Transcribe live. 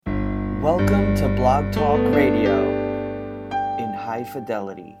Welcome to Blog Talk Radio in high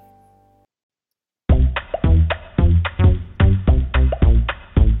fidelity.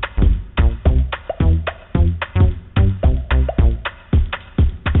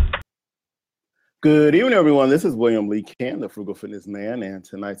 Good evening, everyone. This is William Lee Cann, the Frugal Fitness Man, and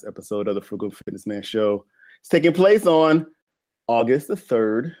tonight's episode of the Frugal Fitness Man Show is taking place on August the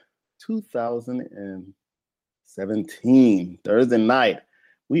 3rd, 2017, Thursday night.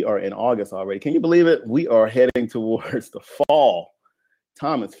 We are in August already. Can you believe it? We are heading towards the fall.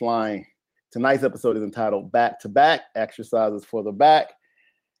 Time is flying. Tonight's episode is entitled Back to Back, Exercises for the Back.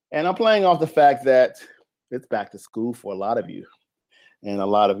 And I'm playing off the fact that it's back to school for a lot of you. And a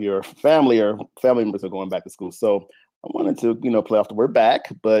lot of your family members are going back to school. So I wanted to, play off the word back,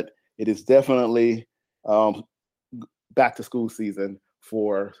 but it is definitely back to school season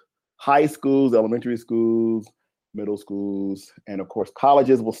for high schools, elementary schools, middle schools, and of course,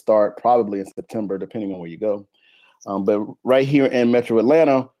 colleges will start probably in September, depending on where you go. But right here in Metro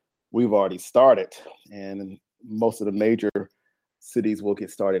Atlanta, we've already started, and most of the major cities will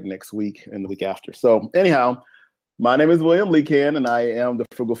get started next week and the week after. So anyhow, my name is William Lee Cann, and I am the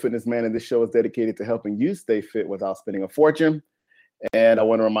Frugal Fitness Man, and this show is dedicated to helping you stay fit without spending a fortune. And I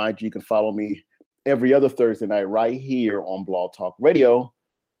want to remind you, you can follow me every other Thursday night right here on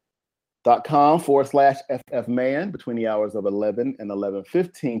blogtalkradio.com/FFman between the hours of 11 and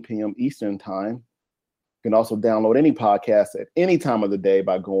 11:15 p.m. Eastern Time. You can also download any podcast at any time of the day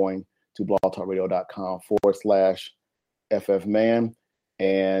by going to blogtalkradio.com/FFman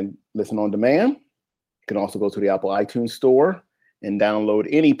and listen on demand. You can also go to the Apple iTunes store and download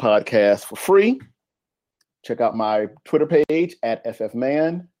any podcast for free. Check out my Twitter page at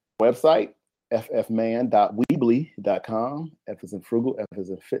FFman, website, ffman.weebly.com. F is in frugal, F is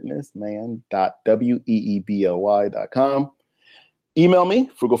in fitness, man.weebly.com. Email me,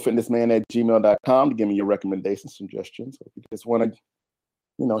 frugalfitnessman@gmail.com, to give me your recommendations, suggestions. If you just want to,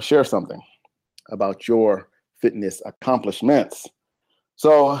 share something about your fitness accomplishments.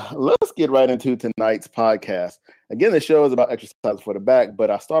 So let's get right into tonight's podcast. Again, the show is about exercise for the back,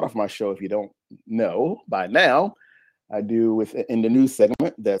 but I start off my show, if you don't know by now, I do in the news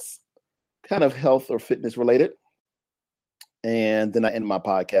segment that's kind of health or fitness related. And then I end my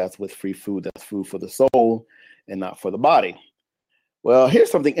podcast with free food. That's food for the soul and not for the body. Well, here's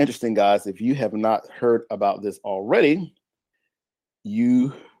something interesting, guys. If you have not heard about this already,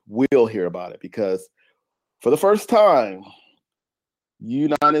 you will hear about it, because for the first time,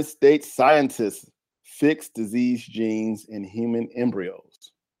 United States scientists fix disease genes in human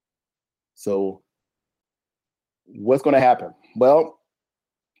embryos. So what's going to happen? Well,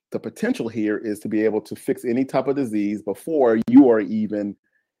 the potential here is to be able to fix any type of disease before you are even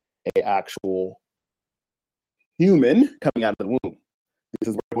an actual human coming out of the womb. This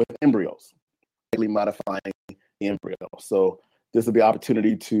is working with embryos, modifying the embryo. So this will be an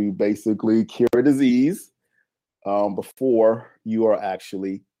opportunity to basically cure a disease before you are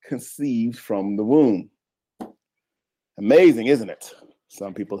actually conceived from the womb. Amazing, isn't it?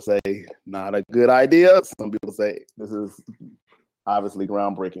 Some people say not a good idea. Some people say this is obviously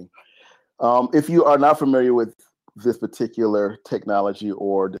groundbreaking. If you are not familiar with this particular technology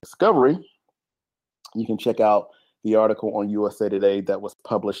or discovery, you can check out the article on USA Today that was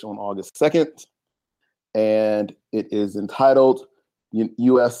published on August 2nd. And it is entitled,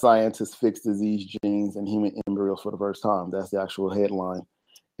 U.S. Scientists Fix Disease Genes in Human Embryos for the First Time. That's the actual headline.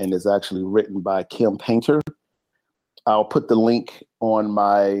 And it's actually written by Kim Painter. I'll put the link on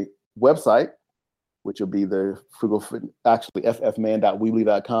my website, which will be the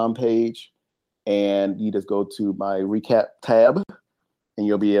ffman.weebly.com page. And you just go to my recap tab, and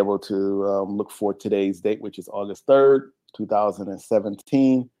you'll be able to look for today's date, which is August 3rd,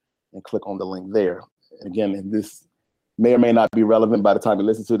 2017, and click on the link there. Again, this may or may not be relevant by the time you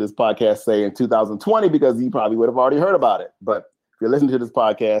listen to this podcast, say in 2020, because you probably would have already heard about it. But if you're listening to this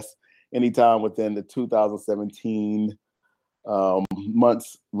podcast anytime within the 2017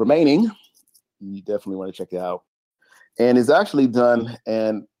 months remaining, you definitely want to check it out. And it's actually done,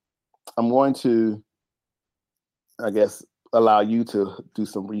 and I'm going to, I guess, allow you to do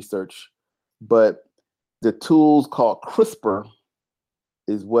some research. But the tools called CRISPR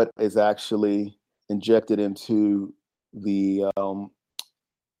is what is actually injected into the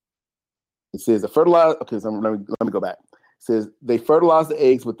it says the fertilizer. Okay, so let me go back. It says they fertilize the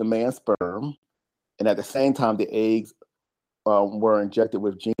eggs with the man's sperm, and at the same time the eggs were injected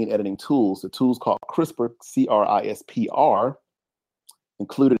with gene editing tools. The tools called CRISPR, CRISPR,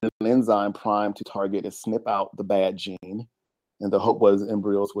 included an enzyme primed to target and snip out the bad gene, and the hope was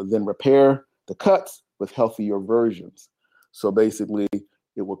embryos would then repair the cuts with healthier versions. So basically,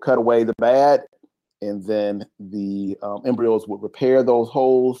 It will cut away the bad, and then the embryos would repair those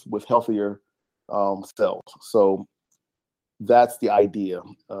holes with healthier cells. So that's the idea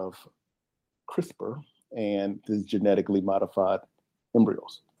of CRISPR and these genetically modified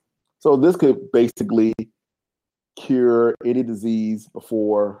embryos. So this could basically cure any disease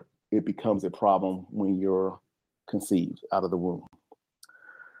before it becomes a problem when you're conceived out of the womb.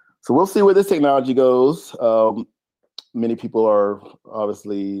 So we'll see where this technology goes. Many people are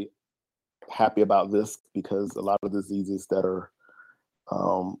obviously happy about this because a lot of diseases that are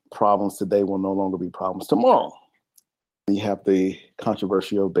problems today will no longer be problems tomorrow. You have the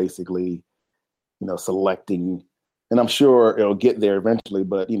controversy of basically, selecting, and I'm sure it'll get there eventually,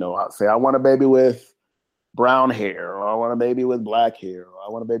 but, I'll say I want a baby with brown hair, or I want a baby with black hair, or I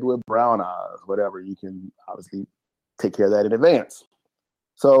want a baby with brown eyes, whatever. You can obviously take care of that in advance.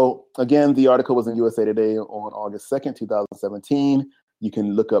 So again, the article was in USA Today on August 2nd, 2017. You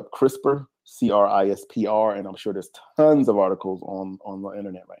can look up CRISPR, CRISPR, and I'm sure there's tons of articles on the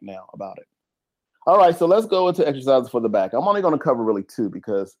internet right now about it. All right, so let's go into exercises for the back. I'm only going to cover really two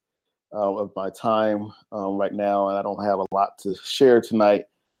because of my time right now, and I don't have a lot to share tonight.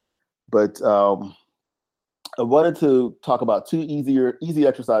 But I wanted to talk about two easy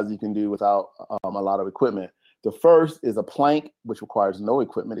exercises you can do without a lot of equipment. The first is a plank, which requires no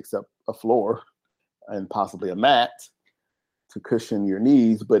equipment except a floor and possibly a mat to cushion your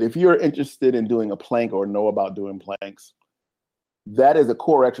knees. But if you're interested in doing a plank or know about doing planks, that is a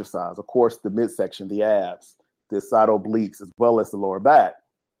core exercise. Of course, the midsection, the abs, the side obliques, as well as the lower back.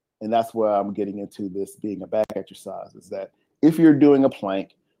 And that's where I'm getting into this being a back exercise, is that if you're doing a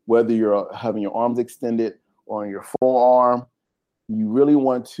plank, whether you're having your arms extended or on your forearm, you really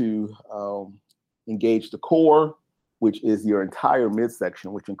want to engage the core, which is your entire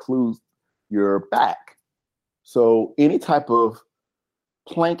midsection, which includes your back. So any type of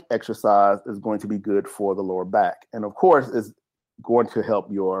plank exercise is going to be good for the lower back. And of course, it's going to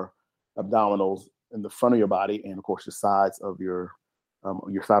help your abdominals in the front of your body and of course the sides of your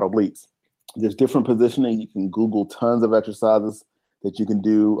side obliques. There's different positioning. You can Google tons of exercises that you can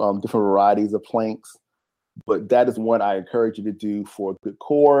do, different varieties of planks. But that is what I encourage you to do for good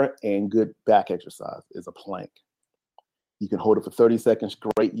core and good back exercise is a plank. You can hold it for 30 seconds,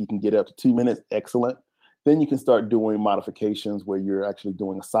 great. You can get up to 2 minutes, excellent. Then you can start doing modifications where you're actually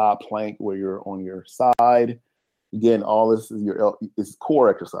doing a side plank where you're on your side. Again, all this is core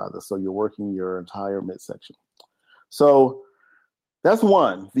exercises. So you're working your entire midsection. So that's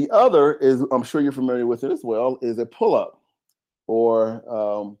one. The other is, I'm sure you're familiar with it as well, is a pull-up.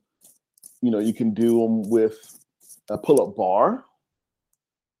 Or, you can do them with a pull-up bar.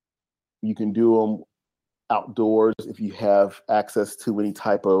 You can do them outdoors if you have access to any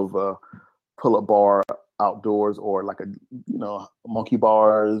type of pull-up bar outdoors, or like monkey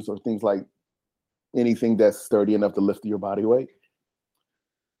bars or things like anything that's sturdy enough to lift your body weight.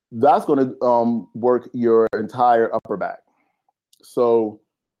 That's going to work your entire upper back. So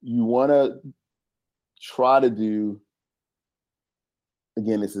you want to try to do,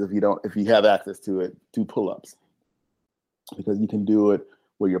 again, this is if you have access to it, do pull-ups, because you can do it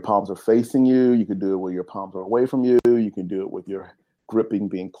where your palms are facing you. You can do it where your palms are away from you. You can do it with your gripping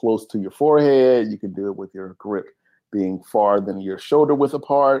being close to your forehead. You can do it with your grip being farther than your shoulder width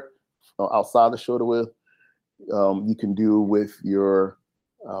apart, outside the shoulder width. You can do it with your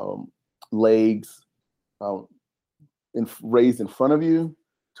legs raised in front of you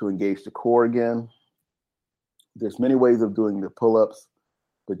to engage the core again. There's many ways of doing the pull-ups,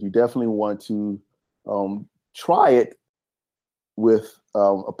 but you definitely want to try it with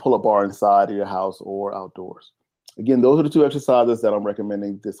a pull-up bar inside of your house or outdoors. Again, those are the two exercises that I'm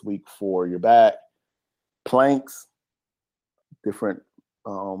recommending this week for your back. Planks, different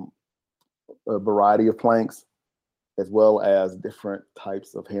a variety of planks, as well as different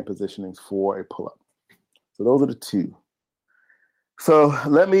types of hand positionings for a pull-up. So those are the two. So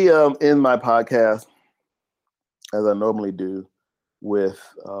let me end my podcast, as I normally do, with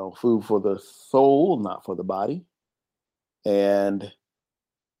food for the soul, not for the body. And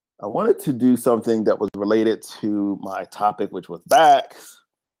I wanted to do something that was related to my topic, which was backs.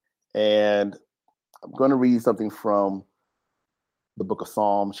 And I'm going to read something from the book of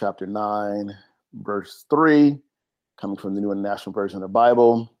Psalm, chapter 9, verse 3, coming from the New International Version of the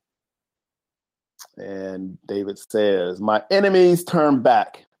Bible. And David says, "My enemies turn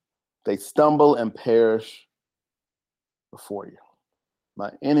back. They stumble and perish before you."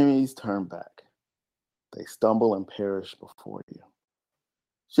 My enemies turn back. They stumble and perish before you.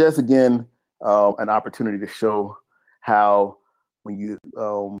 Just again, an opportunity to show how when you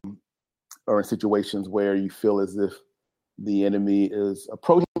are in situations where you feel as if the enemy is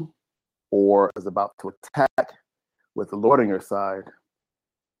approaching or is about to attack with the Lord on your side,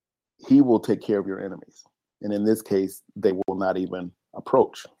 he will take care of your enemies. And in this case, they will not even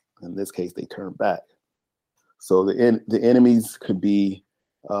approach. In this case, they turn back. So the enemies could be,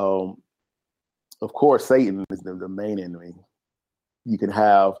 of course, Satan is the main enemy. You can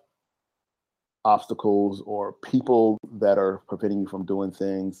have obstacles or people that are preventing you from doing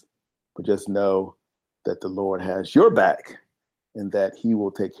things, but just know that the Lord has your back and that he will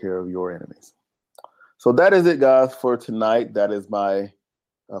take care of your enemies. So that is it, guys, for tonight. That is my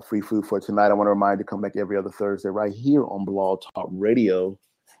free food for tonight. I want to remind you to come back every other Thursday right here on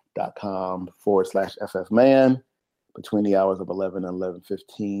blogtalkradio.com/FFman between the hours of 11 and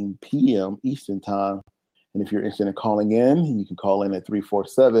 11:15 p.m. Eastern Time. And if you're interested in calling in, you can call in at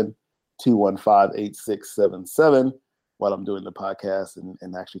 347-215-8677 while I'm doing the podcast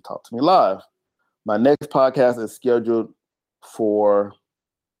and actually talk to me live. My next podcast is scheduled for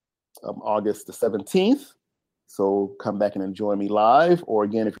August the 17th. So come back and enjoy me live. Or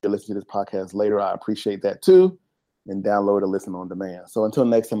again, if you're listening to this podcast later, I appreciate that too. And download or listen on demand. So until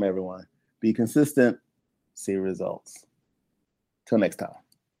next time, everyone, be consistent, see results. Till next time.